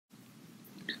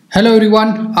Hello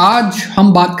everyone, आज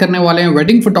हम बात करने वाले हैं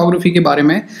वेडिंग फोटोग्राफी के बारे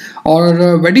में। और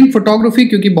वेडिंग फोटोग्राफी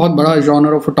क्योंकि बहुत बड़ा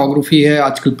जॉनर ऑफ फोटोग्राफी है।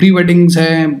 आजकल प्री वेडिंग्स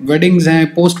हैं,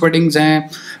 पोस्ट वेडिंग्स हैं,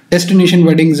 डेस्टिनेशन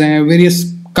वेडिंग्स हैं, various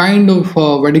kind of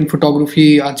wedding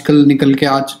photography आजकल निकल के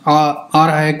आ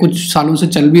रहा है। कुछ सालों से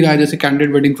चल भी रहा है, जैसे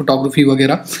कैंडिड वेडिंग फोटोग्राफी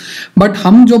वगैरह। बट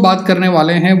हम जो बात करने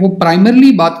वाले हैं वो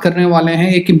प्राइमरली बात करने वाले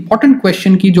हैं एक इम्पॉर्टेंट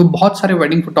क्वेश्चन की, जो बहुत सारे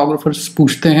वेडिंग फोटोग्राफर्स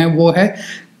पूछते हैं। वो है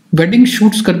वेडिंग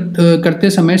शूट्स करते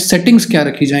समय सेटिंग्स क्या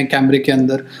रखी जाएं कैमरे के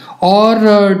अंदर।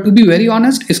 और टू बी वेरी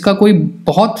ऑनेस्ट, इसका कोई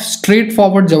बहुत स्ट्रेट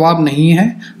फॉरवर्ड जवाब नहीं है।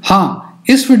 हाँ,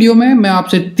 इस वीडियो में मैं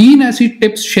आपसे 3 ऐसी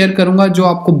टिप्स शेयर करूंगा जो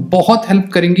आपको बहुत हेल्प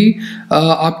करेंगी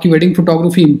आपकी वेडिंग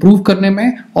फोटोग्राफी इंप्रूव करने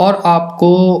में और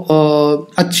आपको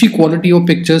अच्छी क्वालिटी ऑफ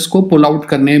पिक्चर्स को पुल आउट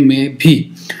करने में भी।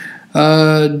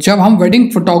 जब हम वेडिंग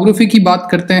फोटोग्राफी की बात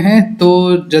करते हैं तो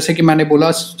जैसे कि मैंने बोला,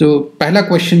 जो पहला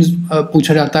क्वेश्चन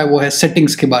पूछा जाता है वो है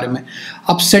सेटिंग्स के बारे में।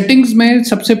 अब सेटिंग्स में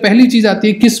सबसे पहली चीज आती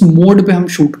है किस मोड पे हम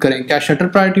शूट करें। क्या शटर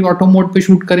प्रायोरिटी ऑटो मोड पे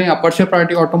शूट करें, अपर्चर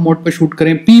प्रायोरिटी ऑटो मोड पे शूट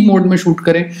करें, पी मोड में शूट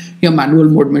करें या मैनुअल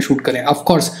मोड में शूट करें। ऑफ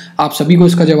कोर्स आप सभी को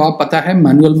इसका जवाब पता है,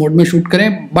 मैनुअल मोड में शूट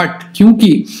करें। बट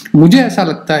क्योंकि मुझे ऐसा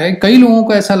लगता है, कई लोगों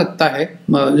को ऐसा लगता है,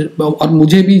 और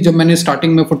मुझे भी जब मैंने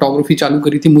स्टार्टिंग में फोटोग्राफी चालू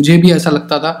करी थी मुझे भी ऐसा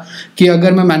लगता था कि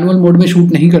अगर मैं मैनुअल मोड में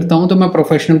शूट नहीं करता हूं तो मैं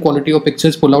professional quality of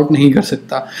pictures pull out नहीं कर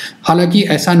सकता। हालांकि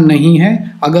ऐसा नहीं है।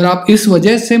 अगर आप इस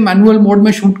वजह से मैनुअल मोड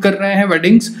में शूट कर रहे हैं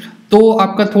वेडिंग्स, तो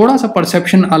आपका थोड़ा सा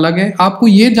परसेप्शन अलग है। आपको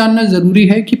ये जानना जरूरी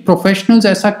है कि प्रोफेशनल्स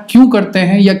ऐसा क्यों करते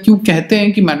हैं या क्यों कहते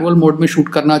हैं कि मैनुअल मोड में शूट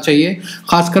करना चाहिए,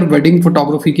 खासकर वेडिंग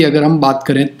फोटोग्राफी की अगर हम बात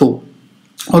करें तो।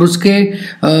 और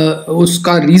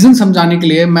उसका रीजन समझाने के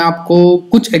लिए मैं आपको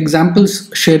कुछ एग्जांपल्स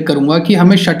शेयर करूंगा कि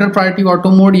हमें शटर प्रायोरिटी ऑटो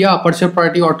मोड या अपर्चर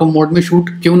प्रायोरिटी ऑटो मोड में शूट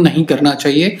क्यों नहीं करना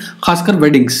चाहिए, खासकर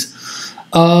वेडिंग्स।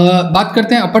 बात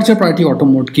करते हैं अपर्चर प्रायोरिटी ऑटो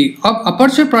मोड की। अब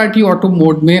अपर्चर प्रायोरिटी ऑटो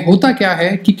मोड में होता क्या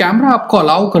है कि कैमरा आपको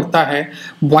अलाउ करता है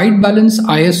वाइट बैलेंस,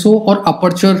 आईएसओ और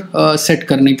अपर्चर सेट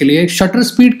करने के लिए। Shutter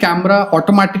speed camera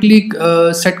automatically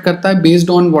set करता है based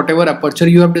on whatever aperture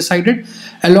you have decided,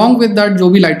 along with that जो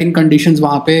भी लाइटिंग कंडीशंस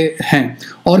वहां पे हैं।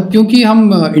 और क्योंकि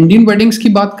हम इंडियन वेडिंग्स की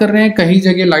बात कर रहे हैं, कई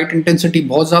जगह लाइट इंटेंसिटी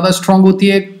बहुत ज़्यादा स्ट्रांग होती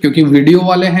है, क्योंकि वीडियो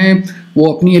वाले हैं वो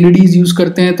अपनी एलईडीज यूज़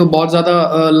करते हैं तो बहुत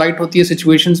ज़्यादा लाइट होती है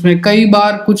सिचुएशंस में। कई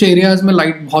बार कुछ एरियाज में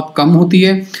लाइट बहुत कम होती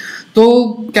है, तो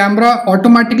camera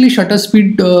automatically shutter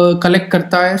speed collect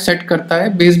करता है, सेट करता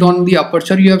है based on the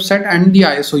aperture you have set and the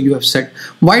ISO you have set.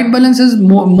 White balance is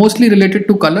mostly related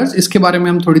two colours, इसके बारे में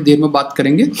हम थोड़ी देर में बात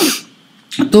करेंगे।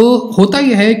 तो होता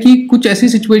यह है कि कुछ ऐसी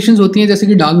सिचुएशंस होती हैं जैसे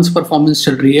कि डांस परफॉर्मेंस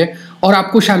चल रही है और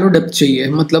आपको शैलो डेप्थ चाहिए,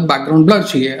 मतलब बैकग्राउंड ब्लर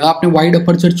चाहिए। आपने वाइड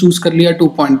अपर्चर चूज कर लिया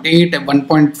 2.8,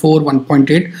 1.4,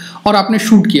 1.8 और आपने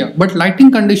शूट किया, बट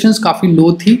लाइटिंग कंडीशंस काफ़ी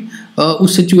लो थी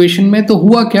उस सिचुएशन में। तो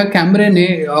हुआ क्या, कैमरे ने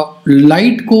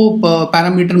लाइट को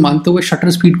पैरामीटर मानते हुए शटर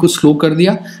स्पीड को स्लो कर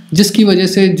दिया, जिसकी वजह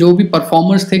से जो भी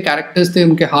परफॉर्मर्स थे, कैरेक्टर्स थे,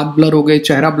 उनके हाथ ब्लर हो गए,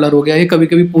 चेहरा ब्लर हो गया। ये कभी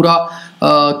कभी पूरा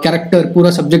कैरेक्टर, पूरा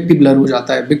सब्जेक्ट ही ब्लर हो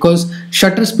जाता है, बिकॉज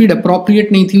शटर स्पीड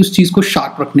अप्रोप्रिएट नहीं थी उस चीज़ को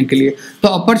शार्प रखने के लिए। तो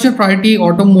अपर्चर प्रायोरिटी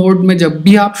ऑटो मोड में जब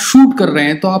भी आप शूट कर रहे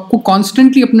हैं तो आपको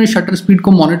कॉन्स्टेंटली अपने शटर स्पीड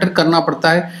को मॉनिटर करना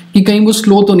पड़ता है कि कहीं वो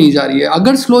स्लो तो नहीं जा रही है।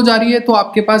 अगर स्लो जा रही है तो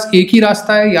आपके पास एक ही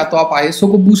रास्ता है, या तो आप आईएसओ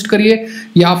को बूस्ट करिए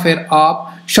या फिर आप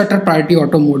शटर प्रायोरिटी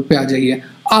ऑटो मोड पे आ जाइए।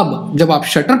 अब जब आप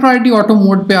शटर प्रायोरिटी ऑटो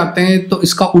मोड पे आते हैं तो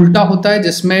इसका उल्टा होता है,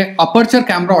 जिसमें अपर्चर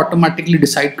कैमरा ऑटोमेटिकली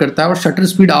डिसाइड करता है और शटर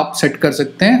स्पीड आप सेट कर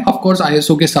सकते हैं, ऑफ कोर्स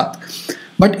आईएसओ के साथ।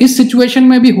 बट इस सिचुएशन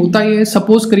में भी होता ही है,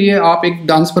 सपोज करिए आप एक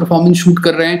डांस परफॉर्मेंस शूट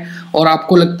कर रहे हैं और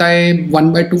आपको लगता है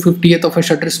 1/250th ऑफ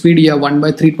शटर स्पीड या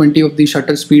 1/320 ऑफ द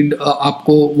शटर स्पीड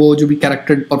आपको वो जो भी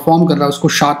कैरेक्टर परफॉर्म कर रहा है उसको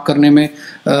शार्प करने में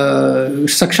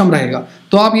सक्षम रहेगा।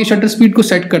 तो आप ये शटर स्पीड को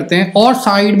सेट करते हैं और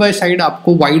साइड बाय साइड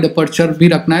आपको वाइड अपर्चर भी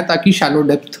रखना है ताकि शैलो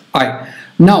डेप्थ आए।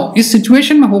 नाउ इस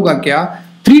सिचुएशन में होगा क्या,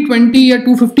 320 या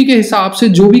 250 के हिसाब से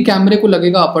जो भी कैमरे को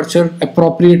लगेगा अपर्चर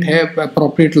अप्रोप्रिएट है,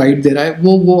 अप्रोप्रिएट लाइट दे रहा है,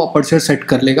 वो अपर्चर सेट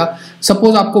कर लेगा।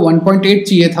 सपोज आपको 1.8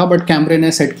 चाहिए था बट कैमरे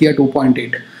ने सेट किया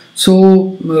 2.8। सो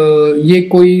ये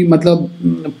कोई मतलब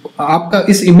आपका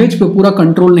इस इमेज पे पूरा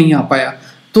कंट्रोल नहीं आ पाया।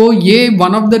 तो ये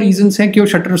वन ऑफ द रीजंस है कि वो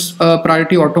शटर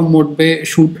प्रायोरिटी ऑटो मोड पे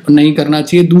शूट नहीं करना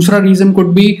चाहिए। दूसरा रीजन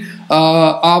कुड भी,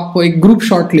 आप एक ग्रुप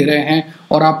शॉट ले रहे हैं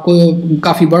और आपको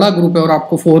काफ़ी बड़ा ग्रुप है और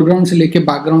आपको फोरग्राउंड से लेके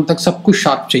बैकग्राउंड तक सब कुछ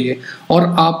शार्प चाहिए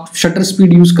और आप शटर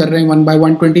स्पीड यूज़ कर रहे हैं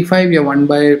 1/125 या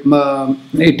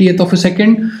 1/80th ऑफ अ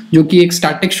सेकेंड, जो कि एक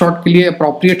स्टैटिक शॉट के लिए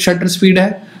अप्रोप्रिएट शटर स्पीड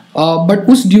है। बट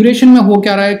उस ड्यूरेशन में हो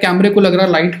क्या रहा है, कैमरे को लग रहा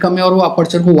है लाइट कम है और वो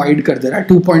अपर्चर को वाइड कर दे रहा है,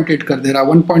 2.8 कर दे रहा है,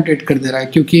 1.8 कर दे रहा है,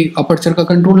 क्योंकि अपर्चर का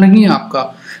कंट्रोल नहीं है आपका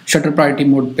शटर प्रायोरिटी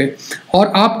मोड पे।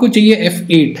 और आपको चाहिए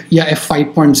f8 या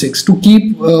f5.6 to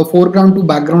keep foreground to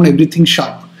background everything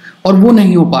sharp, और वो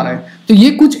नहीं हो पा रहा है। तो ये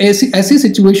कुछ ऐसी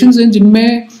सिचुएशंस हैं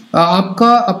जिनमें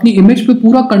आपका अपनी इमेज पे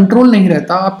पूरा कंट्रोल नहीं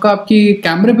रहता, आपका आपकी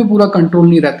कैमरे पे पूरा कंट्रोल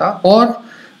नहीं रहता। और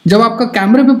जब आपका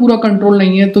कैमरे पे पूरा कंट्रोल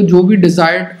नहीं है तो जो भी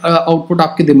डिजायर्ड आउटपुट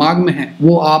आपके दिमाग में है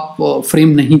वो आप फ्रेम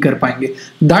नहीं कर पाएंगे।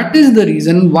 That is the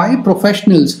reason why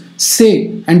professionals से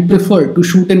and prefer to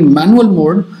shoot in manual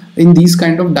mode in these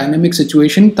kind of dynamic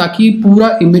situation, ताकि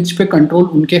पूरा इमेज पे कंट्रोल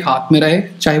उनके हाथ में रहे,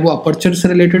 चाहे वो अपर्चर से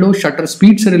रिलेटेड हो, शटर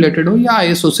स्पीड से रिलेटेड हो या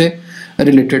ISO से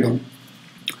रिलेटेड हो।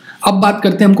 अब बात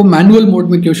करते हैं हमको मैनुअल मोड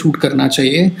में क्यों शूट करना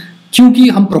चाहिए। क्योंकि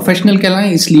हम प्रोफेशनल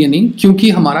कहलाएं इसलिए नहीं, क्योंकि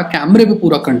हमारा कैमरे पे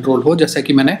पूरा कंट्रोल हो, जैसा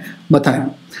कि मैंने बताया।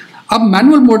 अब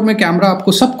मैनुअल मोड में कैमरा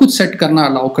आपको सब कुछ सेट करना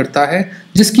अलाउ करता है,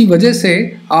 जिसकी वजह से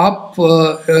आप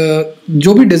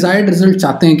जो भी डिजायर्ड रिजल्ट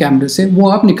चाहते हैं कैमरे से वो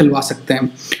आप निकलवा सकते हैं।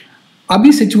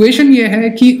 अभी सिचुएशन ये है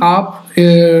कि आप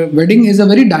wedding is a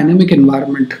very dynamic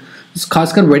environment.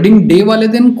 खासकर वेडिंग डे वाले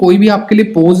दिन कोई भी आपके लिए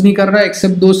पोज नहीं कर रहा है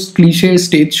एक्सेप्ट दो क्लीशे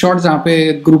स्टेज शॉट्स जहाँ पे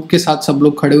ग्रुप के साथ सब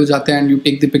लोग खड़े हो जाते हैं and you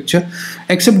take the picture.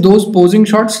 Accept those posing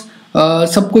shots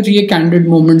सबको चाहिए कैंडिड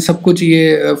मोमेंट, सबको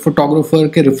चाहिए फोटोग्राफर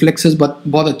के रिफ्लेक्सेस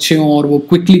बहुत अच्छे हों और वो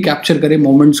क्विकली कैप्चर करे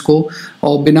मोमेंट्स को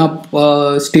और बिना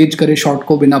स्टेज करे शॉट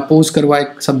को, बिना पोज करवाए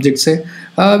सब्जेक्ट से,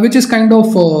 which is kind of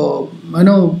you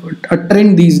know a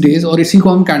trend these days, और इसी को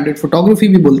हम कैंडिड फोटोग्राफी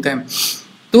भी बोलते हैं।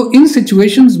 तो इन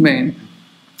सिचुएशंस में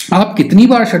आप कितनी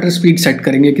बार शटर स्पीड सेट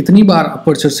करेंगे, कितनी बार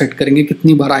अपर्चर सेट करेंगे,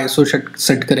 कितनी बार ISO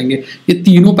सेट करेंगे, ये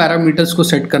तीनों पैरामीटर्स को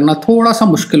सेट करना थोड़ा सा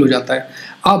मुश्किल हो जाता है।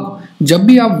 अब जब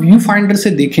भी आप व्यू फाइंडर से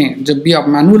देखें, जब भी आप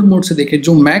मैनुअल मोड से देखें,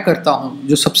 जो मैं करता हूं,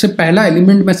 जो सबसे पहला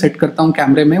एलिमेंट मैं सेट करता हूं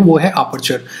कैमरे में वो है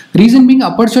aperture. Reason being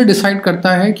aperture decide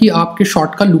करता है कि आपके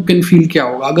शॉट का लुक एंड फील क्या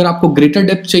होगा। अगर आपको ग्रेटर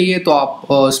डेप्थ चाहिए तो आप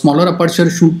स्मॉलर अपर्चर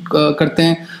शूट करते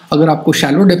हैं, अगर आपको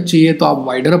शैलो डेप्थ चाहिए तो आप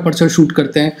वाइडर अपर्चर शूट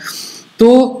करते हैं। तो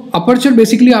अपर्चर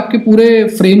बेसिकली आपके पूरे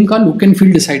फ्रेम का लुक एंड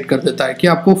फील डिसाइड कर देता है कि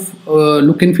आपको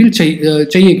लुक एंड फील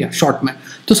चाहिए क्या शॉट में।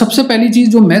 तो सबसे पहली चीज़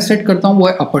जो मैं सेट करता हूँ वो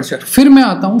है अपर्चर। फिर मैं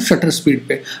आता हूँ शटर स्पीड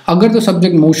पे। अगर तो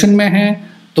सब्जेक्ट मोशन में है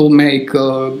तो मैं एक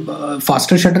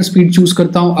फास्टर शटर स्पीड चूज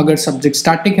करता हूँ, अगर सब्जेक्ट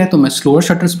स्टैटिक है तो मैं स्लोअर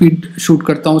शटर स्पीड शूट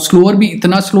करता हूँ। स्लोअर भी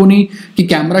इतना स्लो नहीं कि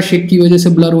कैमरा शेक की वजह से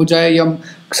ब्लर हो जाए, या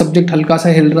सब्जेक्ट हल्का सा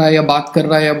हिल रहा है या बात कर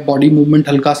रहा है या बॉडी मूवमेंट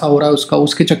हल्का सा हो रहा है उसका,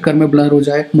 उसके चक्कर में ब्लर हो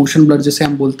जाए, मोशन ब्लर जिसे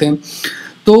हम बोलते हैं।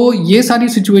 तो ये सारी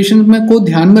सिचुएशन में को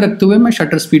ध्यान में रखते हुए मैं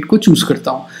शटर स्पीड को चूज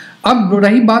करता हूँ। अब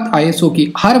रही बात ISO की,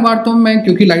 हर बार तो मैं,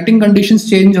 क्योंकि लाइटिंग कंडीशंस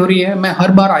चेंज हो रही है, मैं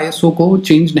हर बार ISO को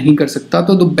चेंज नहीं कर सकता।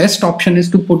 तो the best option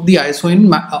is to put the ISO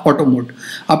in auto mode.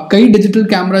 अब कई डिजिटल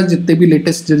कैमरास, जितने भी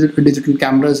लेटेस्ट डिजिटल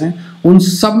कैमरास हैं, उन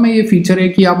सब में ये फीचर है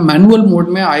कि आप मैनुअल मोड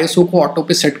में ISO को ऑटो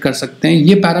पे सेट कर सकते हैं।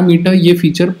 ये पैरामीटर, ये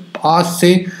फीचर आज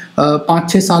से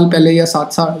 5-6 साल पहले या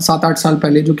 7-8 साल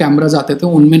पहले जो कैमराज आते थे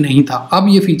उनमें नहीं था। अब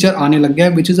ये फीचर आने लग गया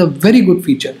है, which is a very good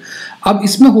feature. अब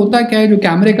इसमें होता क्या है, जो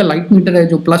कैमरे का लाइट मीटर है,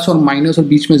 जो प्लस और माइनस और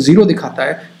बीच में जीरो दिखाता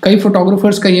है, कई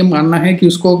फोटोग्राफर्स का ये मानना है कि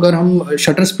उसको अगर हम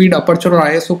शटर स्पीड, अपर्चर और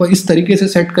ISO को इस तरीके से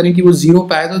सेट करें कि वो जीरो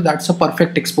पे आए तो दैट्स अ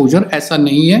परफेक्ट एक्सपोजर। ऐसा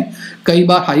नहीं है। कई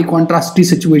बार हाई कॉन्ट्रास्टी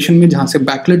सिचुएशन में जहाँ से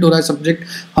बैकलाइट हो रहा है सब्जेक्ट,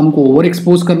 हमको ओवर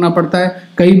एक्सपोज करना पड़ता है।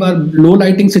 कई बार लो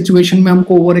लाइटिंग सिचुएशन में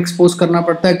हमको ओवर एक्सपोज करना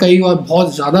पड़ता है। कई बार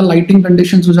बहुत ज़्यादा लाइटिंग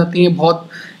कंडीशंस हो जाती हैं, बहुत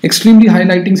एक्सट्रीमली हाई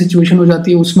लाइटिंग सिचुएशन हो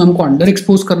जाती है, उसमें हमको अंडर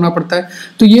एक्सपोज करना पड़ता है।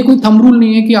 तो ये कोई थंब रूल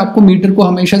नहीं है कि आपको मीटर को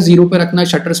हमेशा जीरो पे रखना है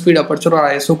शटर स्पीड, अपर्चर और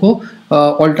ISO को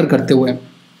ऑल्टर करते हुए।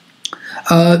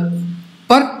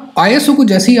 पर ISO को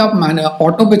जैसे ही आप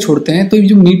ऑटो पे छोड़ते हैं तो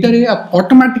जो मीटर है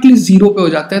ऑटोमेटिकली जीरो पे हो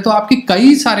जाता है। तो आपके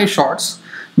कई सारे शॉट्स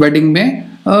वेडिंग में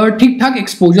ठीक ठाक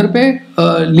एक्सपोजर पे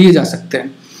लिए जा सकते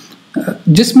हैं,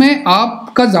 जिसमें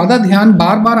आपका ज़्यादा ध्यान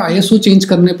बार बार ISO चेंज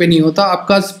करने पे नहीं होता।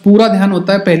 आपका पूरा ध्यान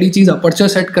होता है पहली चीज़ अपर्चर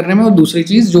सेट करने में, और दूसरी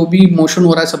चीज़ जो भी मोशन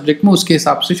हो रहा है सब्जेक्ट में उसके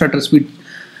हिसाब से शटर स्पीड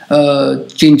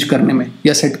चेंज करने में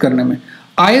या सेट करने में।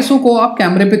 ISO को आप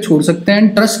कैमरे पे छोड़ सकते हैं।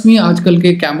 ट्रस्ट मी, आजकल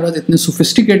के कैमराज इतने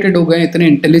सोफिस्टिकेटेड हो गए हैं, इतने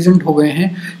इंटेलिजेंट हो गए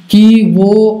हैं कि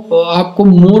वो आपको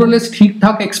मोर और लेस ठीक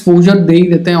ठाक एक्सपोजर दे ही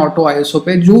देते हैं ऑटो ISO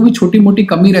पे। जो भी छोटी मोटी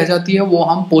कमी रह जाती है वो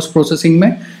हम पोस्ट प्रोसेसिंग में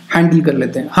हैंडल कर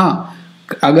लेते हैं। हाँ,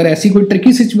 अगर ऐसी कोई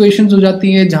ट्रिकी सिचुएशंस हो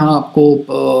जाती है जहां आपको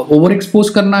ओवर एक्सपोज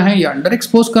करना है या अंडर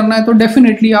एक्सपोज करना है तो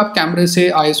डेफिनेटली आप कैमरे से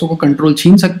ISO को कंट्रोल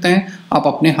छीन सकते हैं, आप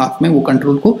अपने हाथ में वो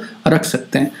कंट्रोल को रख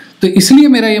सकते हैं। तो इसलिए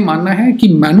मेरा ये मानना है कि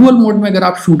मैनुअल मोड में अगर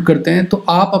आप शूट करते हैं तो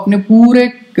आप अपने पूरे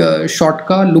शॉट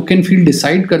का लुक एंड फील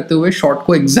डिसाइड करते हुए शॉट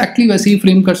को एग्जैक्टली वैसे ही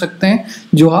फ्रेम कर सकते हैं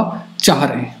जो आप चाह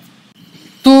रहे हैं।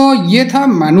 तो ये था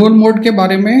मैनुअल मोड के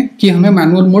बारे में कि हमें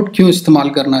मैनुअल मोड क्यों इस्तेमाल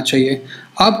करना चाहिए।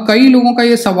 अब कई लोगों का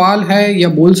ये सवाल है, या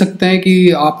बोल सकते हैं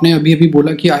कि आपने अभी अभी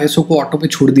बोला कि ISO को ऑटो पे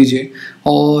छोड़ दीजिए,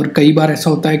 और कई बार ऐसा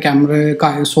होता है कैमरे का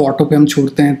ISO ऑटो पे हम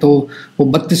छोड़ते हैं तो वो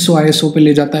 3200 ISO पे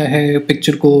ले जाता है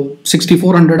पिक्चर को,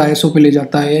 6400 ISO पे ले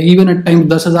जाता है, इवन एट टाइम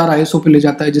 10,000 ISO पे ले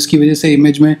जाता है, जिसकी वजह से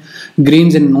इमेज में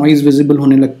ग्रेन्स एंड नॉइज विजिबल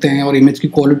होने लगते हैं और इमेज की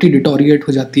क्वालिटी डिटोरिएट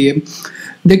हो जाती है।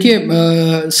 देखिए,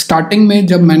 स्टार्टिंग में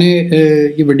जब मैंने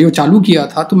ये वीडियो चालू किया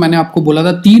था तो मैंने आपको बोला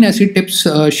था 3 ऐसी टिप्स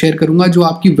शेयर करूंगा जो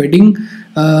आपकी वेडिंग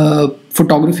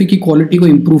फोटोग्राफी की क्वालिटी को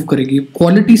इम्प्रूव करेगी।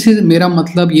 क्वालिटी से मेरा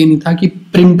मतलब ये नहीं था कि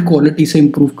प्रिंट क्वालिटी से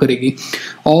इम्प्रूव करेगी।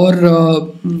 और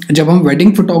जब हम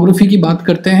वेडिंग फोटोग्राफी की बात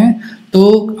करते हैं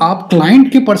तो आप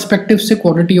क्लाइंट के पर्सपेक्टिव से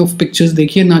क्वालिटी ऑफ पिक्चर्स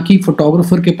देखिए, ना कि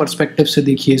फोटोग्राफर के पर्सपेक्टिव से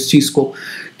देखिए इस चीज़ को।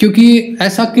 क्योंकि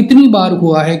ऐसा कितनी बार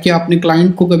हुआ है कि आपने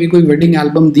क्लाइंट को कभी कोई वेडिंग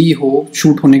एल्बम दी हो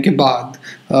शूट होने के बाद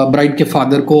ब्राइड के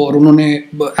फादर को, और उन्होंने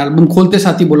एल्बम खोलते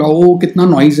साथ ही बोला ओ कितना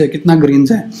नॉइज़ है, कितना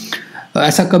ग्रेन्स है।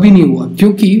 ऐसा कभी नहीं हुआ,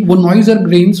 क्योंकि वो नॉइज और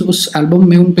ग्रेन्स उस एल्बम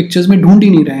में, उन पिक्चर्स में ढूंढ ही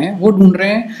नहीं रहे हैं। वो ढूंढ रहे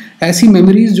हैं ऐसी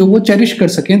मेमोरीज जो वो चेरिश कर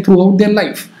सकें थ्रू आउट देयर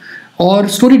लाइफ, और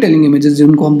स्टोरी टेलिंग इमेजेस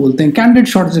जिनको हम बोलते हैं, कैंडिड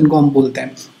शॉट्स जिनको हम बोलते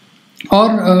हैं।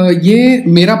 और ये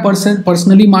मेरा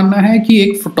पर्सनली मानना है कि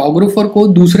एक फोटोग्राफर को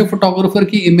दूसरे फोटोग्राफर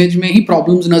की इमेज में ही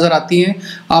प्रॉब्लम्स नज़र आती हैं।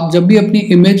 आप जब भी अपनी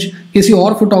इमेज किसी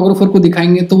और फोटोग्राफर को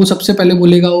दिखाएंगे तो वो सबसे पहले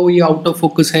बोलेगा ओ ये आउट ऑफ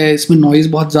फोकस है, इसमें नॉइज़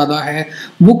बहुत ज़्यादा है।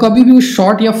 वो कभी भी उस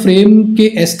शॉट या फ्रेम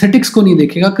के एस्थेटिक्स को नहीं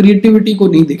देखेगा, क्रिएटिविटी को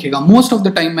नहीं देखेगा। मोस्ट ऑफ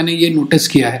द टाइम मैंने ये नोटिस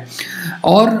किया है।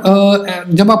 और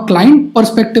जब आप क्लाइंट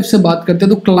पर्सपेक्टिव से बात करते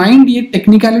हैं तो क्लाइंट ये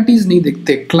टेक्निकलिटीज़ नहीं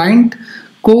देखते। क्लाइंट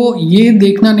को ये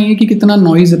देखना नहीं है कि कितना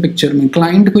नॉइज है पिक्चर में,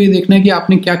 क्लाइंट को ये देखना है कि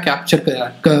आपने क्या कैप्चर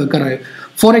करा है।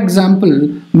 फॉर एग्जाम्पल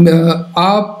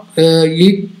आप ये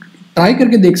ट्राई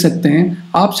करके देख सकते हैं,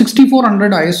 आप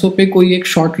 6400 ISO पे कोई एक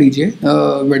शॉट लीजिए,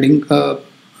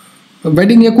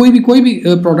 वेडिंग या कोई भी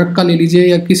प्रोडक्ट का ले लीजिए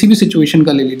या किसी भी सिचुएशन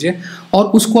का ले लीजिए, और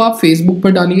उसको आप फेसबुक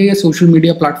पर डालिए या सोशल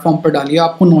मीडिया प्लेटफॉर्म पर डालिए,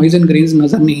 आपको नॉइज एंड ग्रेन्स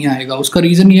नज़र नहीं आएगा। उसका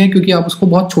रीज़न ये है क्योंकि आप उसको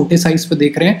बहुत छोटे साइज़ पे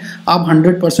देख रहे हैं, आप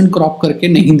 100% क्रॉप करके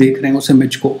नहीं देख रहे हैं उस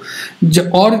इमेज को।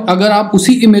 और अगर आप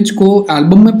उसी इमेज को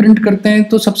एल्बम में प्रिंट करते हैं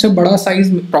तो सबसे बड़ा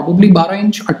साइज़ प्रॉब्ली 12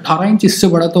 इंच 18 इंच, इससे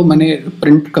बड़ा तो मैंने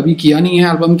प्रिंट कभी किया नहीं है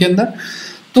एल्बम के अंदर।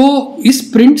 तो इस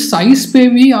प्रिंट साइज पे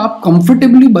भी आप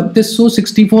comfortably 3200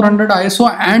 6400 ISO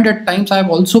and eight times I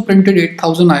have also printed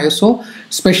 8000 ISO,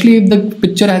 specially if the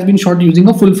picture has been shot using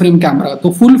a full frame camera.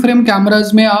 तो फुल फ्रेम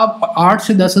कैमराज में आप 8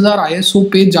 से 10,000 ISO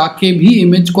पे जाके भी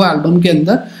इमेज को एल्बम के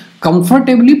अंदर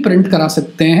कंफर्टेबली प्रिंट करा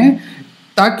सकते हैं,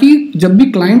 ताकि जब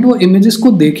भी क्लाइंट वो इमेजेस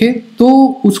को देखे तो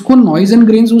उसको नॉइज एंड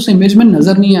ग्रेन्स उस इमेज में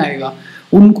नजर नहीं आएगा,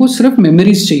 उनको सिर्फ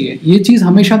मेमोरीज चाहिए। ये चीज़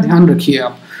हमेशा ध्यान रखिए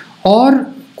आप। और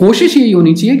कोशिश यही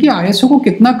होनी चाहिए कि ISO को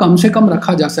कितना कम से कम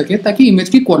रखा जा सके ताकि इमेज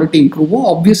की क्वालिटी इंप्रूव हो।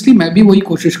 ऑब्वियसली मैं भी वही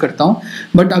कोशिश करता हूँ,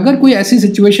 बट अगर कोई ऐसी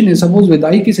सिचुएशन है, सपोज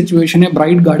विदाई की सिचुएशन है,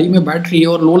 ब्राइड गाड़ी में बैठ रही है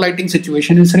और लो लाइटिंग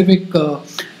सिचुएशन है, सिर्फ एक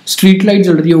स्ट्रीट लाइट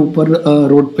जल रही है ऊपर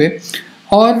रोड पे,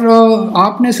 और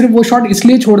आपने सिर्फ वो शॉट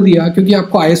इसलिए छोड़ दिया क्योंकि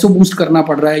आपको ISO बूस्ट करना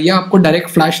पड़ रहा है या आपको डायरेक्ट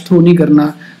फ्लैश थ्रू नहीं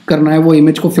करना है, वो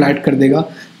इमेज को फ्लैट कर देगा,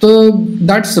 तो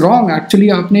दैट्स रॉन्ग। एक्चुअली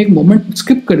आपने एक मोमेंट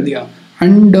स्किप कर दिया।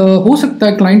 एंड हो सकता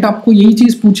है क्लाइंट आपको यही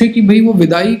चीज़ पूछे कि भाई वो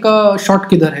विदाई का शॉट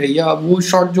किधर है, या वो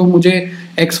शॉट जो मुझे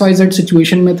XYZ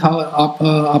सिचुएशन में था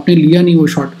आपने लिया नहीं वो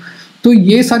शॉट। तो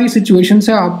ये सारी सिचुएशन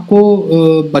से आपको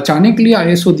बचाने के लिए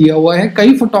ISO दिया हुआ है।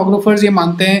 कई फोटोग्राफर्स ये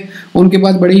मानते हैं, उनके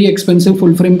पास बड़े ही एक्सपेंसिव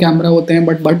फुल फ्रेम कैमरा होते हैं,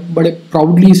 बट बड़े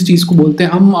प्राउडली इस चीज़ को बोलते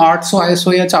हैं हम 800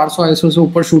 ISO या 400 ISO से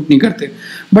ऊपर शूट नहीं करते।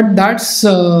 But that's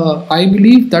I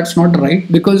believe that's not right,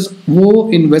 because वो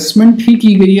इन्वेस्टमेंट ही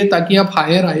की गई है ताकि आप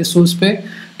हायर ISOs पे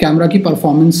कैमरा की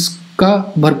परफॉर्मेंस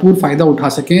का भरपूर फ़ायदा उठा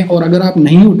सकें, और अगर आप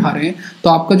नहीं उठा रहे हैं तो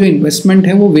आपका जो इन्वेस्टमेंट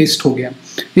है वो वेस्ट हो गया।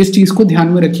 इस चीज़ को ध्यान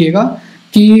में रखिएगा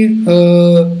कि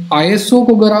ISO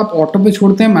को अगर आप ऑटो पे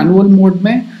छोड़ते हैं मैनुअल मोड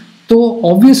में तो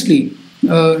obviously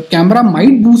camera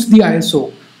might boost the ISO,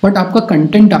 but आपका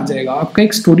कंटेंट आ जाएगा, आपका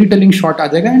एक स्टोरी टेलिंग शॉट आ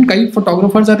जाएगा। एंड कई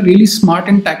photographers are really smart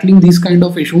in tackling this kind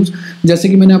of issues. जैसे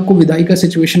कि मैंने आपको विदाई का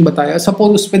सिचुएशन बताया,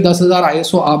 सपोज उस पर 10,000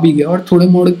 ISO आ भी गया और थोड़े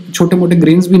मोड़े छोटे मोटे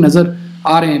ग्रेन्स भी नजर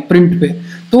आ रहे हैं प्रिंट पे,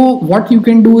 तो what you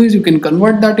can do is you can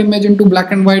convert that image into black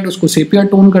and white, उसको सेपिया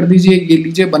टोन कर दीजिए, ये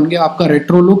लीजिए, बन गया आपका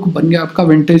रेट्रो लुक, बन गया आपका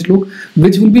vintage look,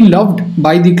 which will be loved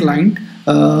by the client.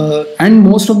 And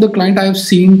most of the client I have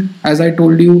seen, as I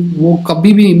told you, वो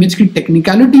कभी भी इमेज की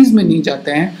टेक्निकलिटीज में नहीं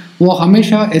जाते हैं, वो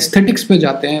हमेशा एस्थेटिक्स पे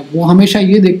जाते हैं। वो हमेशा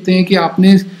ये देखते हैं कि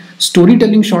आपने स्टोरी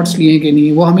टेलिंग शॉट्स लिए कि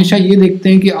नहीं, वो हमेशा ये देखते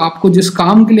हैं कि आपको जिस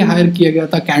काम के लिए हायर किया गया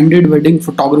था, कैंडिड वेडिंग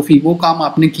फोटोग्राफी, वो काम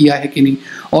आपने किया है कि नहीं।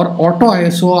 और ऑटो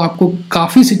ISO आपको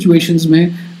काफ़ी सिचुएशंस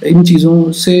में इन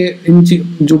चीज़ों से,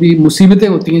 जो भी मुसीबतें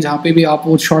होती हैं जहाँ पे भी आप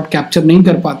वो शॉट कैप्चर नहीं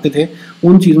कर पाते थे,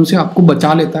 उन चीज़ों से आपको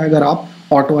बचा लेता है अगर आप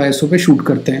ऑटो ISO पे शूट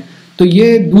करते हैं। तो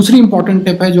ये दूसरी इंपॉर्टेंट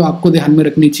टिप है जो आपको ध्यान में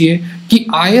रखनी चाहिए कि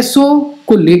ISO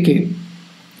को लेके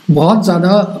बहुत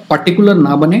ज़्यादा पर्टिकुलर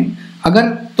ना बने। अगर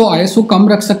तो ISO कम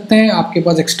रख सकते हैं, आपके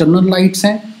पास एक्सटर्नल लाइट्स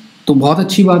हैं तो बहुत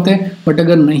अच्छी बात है, बट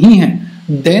अगर नहीं है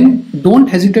then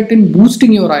don't hesitate in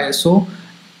boosting your ISO,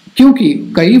 क्योंकि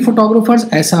कई फोटोग्राफर्स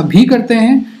ऐसा भी करते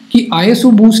हैं कि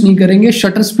ISO बूस्ट नहीं करेंगे,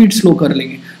 शटर स्पीड स्लो कर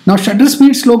लेंगे। ना शटर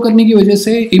स्पीड स्लो करने की वजह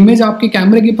से इमेज आपके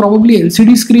कैमरे की प्रॉब्ली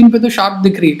एलसीडी स्क्रीन पे तो शार्प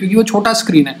दिख रही है क्योंकि वो छोटा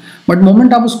स्क्रीन है, बट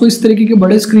मोमेंट आप उसको इस तरीके के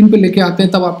बड़े स्क्रीन पे लेके आते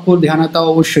हैं तब आपको ध्यान आता है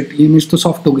वो शिट ये इमेज तो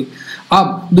सॉफ्ट हो गई।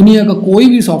 अब दुनिया का कोई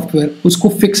भी सॉफ्टवेयर उसको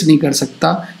फिक्स नहीं कर सकता।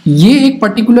 ये एक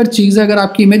पर्टिकुलर चीज़ है, अगर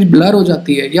आपकी इमेज ब्लर हो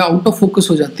जाती है या आउट ऑफ फोकस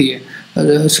हो जाती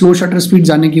है स्लो शटर स्पीड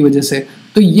जाने की वजह से,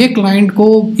 तो ये क्लाइंट को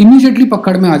इमीडिएटली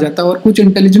पकड़ में आ जाता है। और कुछ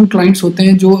इंटेलिजेंट क्लाइंट्स होते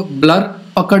हैं जो ब्लर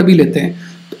पकड़ भी लेते हैं,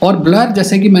 और ब्लर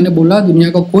जैसे कि मैंने बोला दुनिया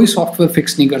का कोई सॉफ्टवेयर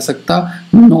फिक्स नहीं कर सकता।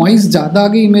 नॉइज ज़्यादा आ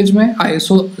गई इमेज में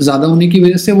आईएसओ ज़्यादा होने की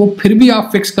वजह से, वो फिर भी आप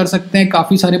फिक्स कर सकते हैं।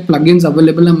 काफ़ी सारे प्लगइन्स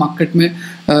अवेलेबल हैं मार्केट में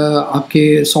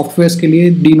आपके सॉफ्टवेयर्स के लिए,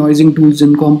 डी नॉइजिंग टूल्स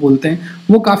जिनको हम बोलते हैं,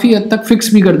 वो काफ़ी हद तक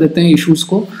फिक्स भी कर देते हैं इश्यूज़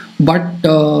को।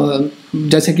 बट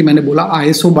जैसे कि मैंने बोला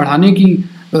आईएसओ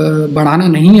बढ़ाना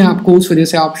नहीं है आपको, उस वजह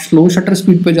से आप स्लो शटर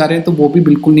स्पीड पे जा रहे हैं तो वो भी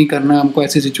बिल्कुल नहीं करना है हमको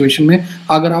ऐसी सिचुएशन में,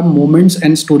 अगर आप moments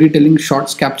and story telling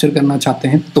shots capture करना चाहते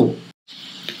हैं तो।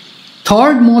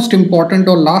 थर्ड मोस्ट इंपॉर्टेंट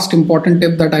और last important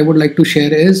tip that I would like to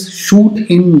share is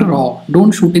shoot in raw,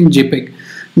 don't shoot in JPEG.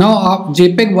 Now आप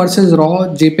जेपेग वर्सेस रॉ,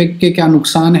 जेपेग के क्या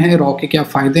नुकसान है, रॉ के क्या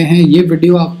फ़ायदे हैं, ये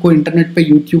वीडियो आपको इंटरनेट पे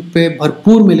यूट्यूब पे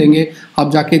भरपूर मिलेंगे,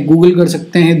 आप जाके गूगल कर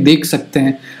सकते हैं, देख सकते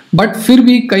हैं। बट फिर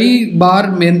भी कई बार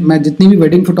मैं जितनी भी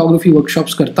वेडिंग फोटोग्राफी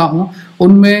वर्कशॉप्स करता हूँ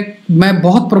उनमें मैं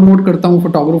बहुत प्रमोट करता हूँ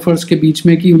फोटोग्राफर्स के बीच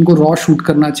में कि उनको रॉ शूट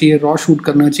करना चाहिए, रॉ शूट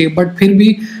करना चाहिए। बट फिर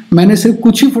भी मैंने सिर्फ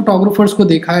कुछ ही फोटोग्राफर्स को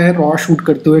देखा है रॉ शूट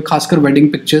करते हुए, खासकर वेडिंग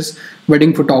पिक्चर्स,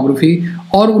 वेडिंग फोटोग्राफी,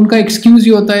 और उनका एक्सक्यूज़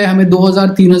ये होता है हमें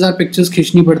 2000-3000 पिक्चर्स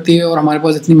खींचनी पड़ती है और हमारे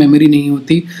पास इतनी मेमोरी नहीं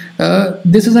होती।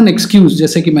 दिस इज़ एन एक्सक्यूज़,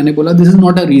 जैसे कि मैंने बोला, this is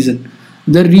not a reason.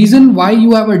 The reason why you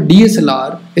have a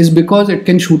DSLR is because it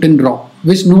can shoot in RAW,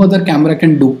 which no other camera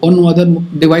can do or no other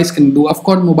device can do. Of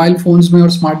course, mobile phones में और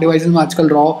smart devices में आजकल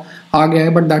RAW आ गया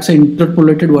है, but that's an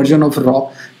interpolated version of RAW.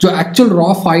 जो actual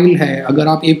RAW file है, अगर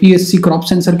आप APS-C crop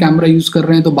sensor camera use कर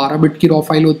रहे हैं तो 12 बिट की RAW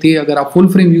फाइल होती है, अगर आप फुल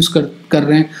फ्रेम यूज कर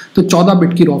रहे हैं तो 14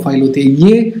 बिट की RAW फाइल होती है।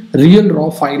 ये रियल RAW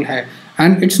फाइल है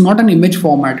and it's not an image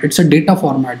format, it's a data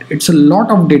format, it's a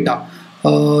lot of data.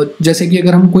 जैसे कि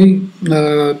अगर हम कोई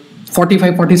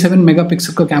 45-47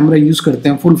 मेगापिक्सल का कैमरा यूज करते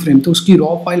हैं फुल फ्रेम, तो उसकी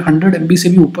रॉ फाइल 100 MB से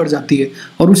भी ऊपर जाती है,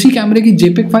 और उसी कैमरे की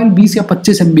जेपेग फाइल 20 या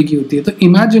 25 MB की होती है। तो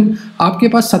इमेजिन आपके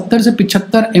पास 70 से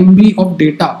 75 MB ऑफ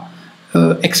डेटा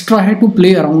एक्स्ट्रा है to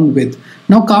play around with.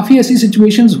 Now काफ़ी ऐसी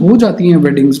सिचुएशंस हो जाती हैं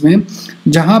वेडिंग्स में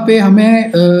जहाँ पे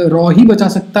हमें रॉ ही बचा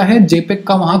सकता है, जेपेग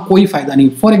का वहाँ कोई फ़ायदा नहीं।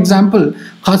 फॉर एग्जाम्पल,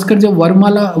 खासकर जब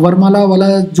वरमाला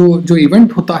वाला जो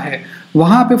इवेंट होता है,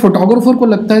 वहाँ पे फोटोग्राफर को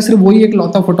लगता है सिर्फ वही एक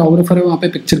लौता फोटोग्राफर है वहाँ पे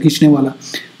पिक्चर खींचने वाला।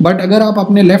 बट अगर आप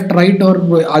अपने लेफ्ट राइट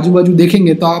और आजू बाजू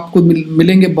देखेंगे तो आपको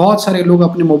मिलेंगे बहुत सारे लोग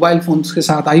अपने मोबाइल फोन्स के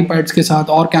साथ, आईपैड्स के साथ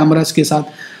और कैमरास के साथ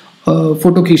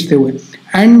फोटो खींचते हुए।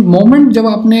 एंड मोमेंट जब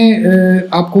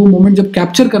आपको मोमेंट जब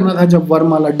कैप्चर करना था, जब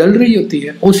वरमाला डल रही होती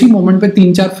है, उसी मोमेंट पे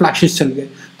 3-4 फ्लैशेस चल गए,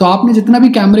 तो आपने जितना भी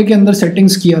कैमरे के अंदर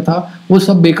सेटिंग्स किया था वो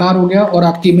सब बेकार हो गया और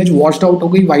आपकी इमेज वॉश्ड आउट हो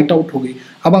गई, वाइट आउट हो गई।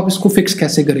 अब आप इसको फिक्स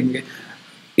कैसे करेंगे?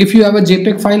 If you have a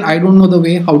JPEG file, I don't know the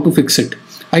way how to fix it.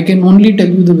 I can only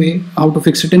tell you the way how to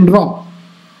fix it in RAW.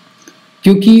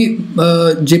 क्योंकि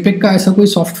JPEG का ऐसा कोई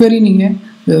सॉफ्टवेयर ही नहीं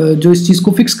है जो इस चीज़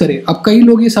को फिक्स करे। अब कई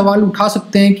लोग ये सवाल उठा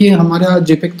सकते हैं कि हमारा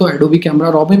JPEG तो एडोबी कैमरा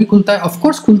रॉ में भी खुलता है, ऑफ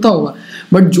कोर्स खुलता होगा,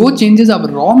 बट जो चेंजेस आप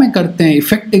रॉ में करते हैं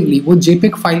इफेक्टिवली वो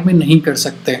JPEG फाइल में नहीं कर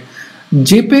सकते।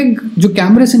 JPEG जो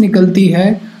कैमरे से निकलती है,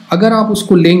 अगर आप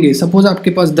उसको लेंगे, सपोज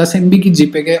आपके पास 10 MB की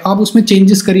JPEG है, आप उसमें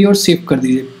चेंजेस करिए और सेव कर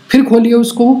दीजिए, फिर खोलिए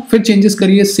उसको, फिर चेंजेस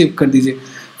करिए, सेव कर दीजिए,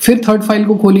 फिर थर्ड फाइल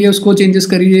को खोलिए, उसको चेंजेस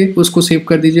करिए, उसको सेव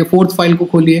कर दीजिए, फोर्थ फाइल को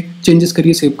खोलिए, चेंजेस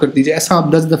करिए, सेव कर दीजिए। ऐसा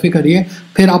आप 10 दफ़े करिए।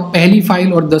 फिर आप पहली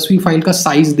फाइल और 10वीं फाइल का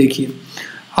साइज देखिए,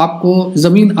 आपको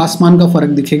ज़मीन आसमान का फ़र्क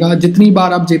दिखेगा। जितनी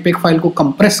बार आप JPEG फाइल को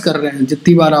कंप्रेस कर रहे हैं,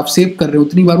 जितनी बार आप सेव कर रहे हैं,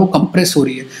 उतनी बार वो कंप्रेस हो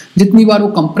रही है, जितनी बार वो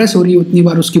कंप्रेस हो रही है उतनी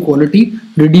बार उसकी क्वालिटी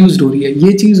रिड्यूस्ड हो रही है।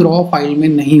 ये चीज़ रॉ फाइल में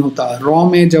नहीं होता। रॉ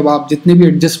में जब आप जितने भी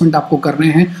एडजस्टमेंट आपको करने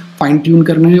हैं, फाइन ट्यून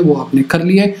करने हैं, वो आपने कर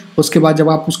लिए। उसके बाद जब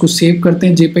आप उसको सेव करते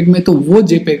हैं JPEG में, तो वो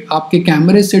JPEG आपके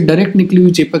कैमरे से डायरेक्ट निकली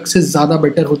हुई JPEG से ज़्यादा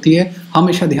बेटर होती है।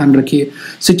 हमेशा ध्यान रखिए।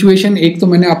 सिचुएशन एक तो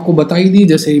मैंने आपको बताई दी,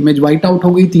 जैसे इमेज वाइट आउट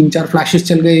हो गई, 3-4 फ्लैशेस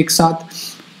चल गए एक साथ,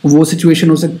 वो सिचुएशन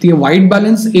हो सकती है। वाइट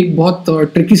बैलेंस एक बहुत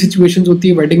ट्रिकी सिचुएशन होती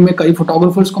है वेडिंग में। कई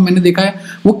फोटोग्राफर्स को मैंने देखा है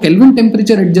वो केल्विन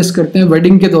टेम्परेचर एडजस्ट करते हैं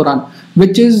वेडिंग के दौरान,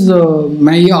 विच इज़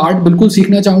मैं ये आर्ट बिल्कुल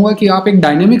सीखना चाहूँगा कि आप एक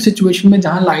डायनेमिक सिचुएशन में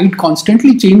जहाँ लाइट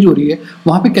कॉन्स्टेंटली चेंज हो रही है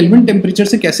वहाँ पे केल्विन टेम्परेचर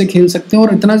से कैसे खेल सकते हैं,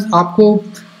 और आपको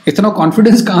इतना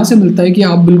कॉन्फिडेंस कहाँ से मिलता है कि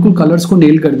आप बिल्कुल कलर्स को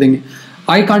नेल कर देंगे।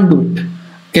 I can't do it.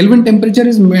 Kelvin temperature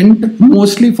is meant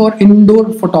mostly for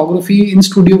indoor photography, in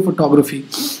studio photography.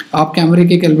 आप कैमरे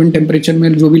के केल्विन टेम्परेचर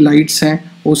में जो भी लाइट्स हैं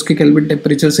उसके केल्विन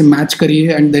टेम्परेचर से मैच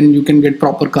करिए and then you can get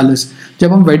proper colours.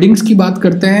 जब हम वेडिंग्स की बात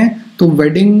करते हैं तो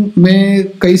वेडिंग में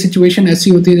कई सिचुएशन ऐसी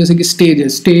होती है, जैसे कि स्टेज है,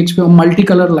 स्टेज पे मल्टी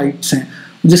कलर लाइट्स हैं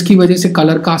जिसकी वजह से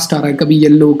कलर कास्ट आ रहा है, कभी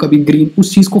येलो कभी ग्रीन।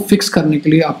 उस चीज़ को फिक्स करने के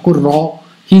लिए आपको रॉ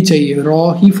ही चाहिए,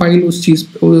 रॉ ही फाइल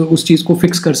उस चीज़ को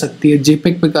फिक्स कर सकती है।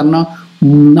 जेपेग पे करना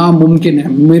नामुमकिन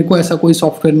है, मेरे को ऐसा कोई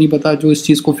सॉफ्टवेयर नहीं पता जो इस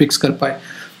चीज़ को फिक्स कर पाए।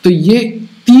 तो ये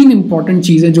 3 इंपॉर्टेंट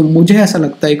चीज़ें जो मुझे ऐसा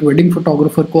लगता है एक वेडिंग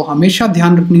फोटोग्राफर को हमेशा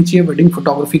ध्यान रखनी चाहिए वेडिंग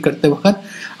फोटोग्राफी करते वक्त।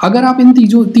 अगर आप इन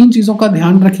 3 चीज़ों का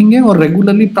ध्यान रखेंगे और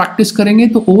रेगुलरली प्रैक्टिस करेंगे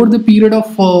तो ओवर द पीरियड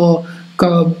ऑफ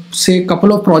से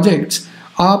कपल ऑफ प्रोजेक्ट्स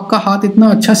आपका हाथ इतना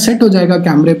अच्छा सेट हो जाएगा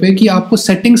कैमरे पे कि आपको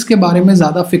सेटिंग्स के बारे में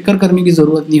ज़्यादा फिक्र करने की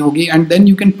ज़रूरत नहीं होगी। And then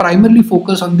you can primarily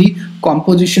focus on the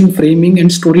composition, framing and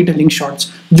story telling shots,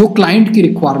 जो क्लाइंट की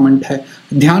रिक्वायरमेंट है।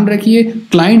 ध्यान रखिए,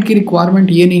 क्लाइंट की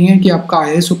रिक्वायरमेंट ये नहीं है कि आपका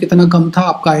ISO कितना कम था,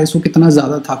 आपका ISO कितना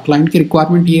ज़्यादा था। क्लाइंट की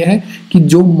रिक्वायरमेंट ये है कि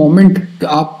जो मोमेंट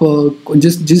आप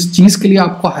जिस चीज़ के लिए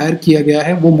आपको हायर किया गया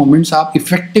है वो मोमेंट्स आप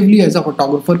effectively as a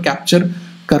photographer capture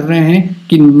कर रहे हैं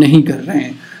कि नहीं कर रहे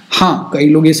हैं। हाँ, कई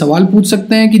लोग ये सवाल पूछ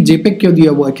सकते हैं कि जेपेग क्यों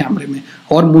दिया हुआ है कैमरे में,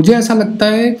 और मुझे ऐसा लगता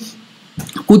है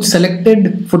कुछ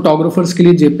सेलेक्टेड फोटोग्राफर्स के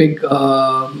लिए जेपेग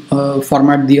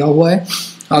फॉर्मेट दिया हुआ है।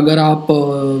 अगर आप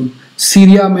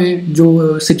सीरिया में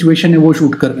जो सिचुएशन है वो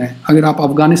शूट कर रहे हैं, अगर आप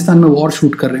अफगानिस्तान में वॉर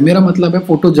शूट कर रहे हैं, मेरा मतलब है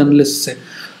फोटो जर्नलिस्ट से।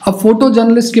 अब फोटो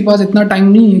जर्नलिस्ट के पास इतना टाइम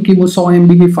नहीं है कि वो 100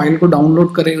 MB की फाइल को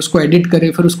डाउनलोड करे, उसको एडिट करे,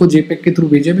 फिर उसको जेपेग के थ्रू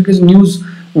भेजे, बिकॉज न्यूज़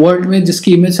वर्ल्ड में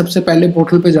जिसकी इमेज सबसे पहले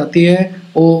पोर्टल पे जाती है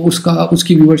वो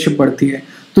उसकी व्यूअरशिप बढ़ती है।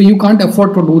 तो you can't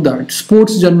afford to do that.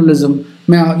 Sports journalism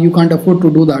में you can't afford to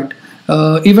do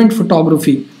that. Event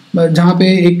photography, जहाँ पे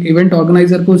एक इवेंट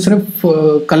ऑर्गेनाइजर को सिर्फ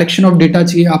कलेक्शन ऑफ डेटा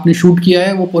चाहिए, आपने शूट किया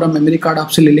है, वो पूरा मेमोरी कार्ड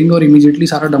आपसे ले लेंगे और इमीडिएटली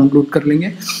सारा डाउनलोड कर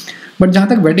लेंगे। बट जहाँ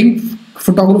तक वेडिंग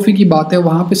फोटोग्राफी की बात है,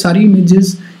 वहाँ पे सारी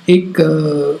इमेजेस एक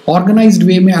ऑर्गेनाइज्ड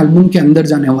वे में एल्बम के अंदर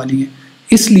जाने वाली हैं।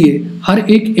 इसलिए हर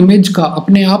एक इमेज का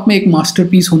अपने आप में एक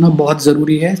मास्टरपीस होना बहुत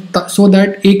ज़रूरी है, सो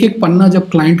दैट एक एक पन्ना जब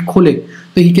क्लाइंट खोले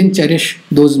तो he can cherish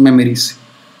those memories.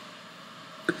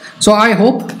 So I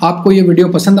hope आपको ये वीडियो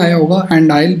पसंद आया होगा,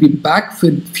 and I will be back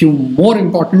with few more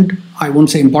important, I won't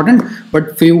say important,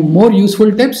 but few more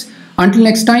useful tips. Until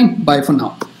next time, bye for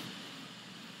now.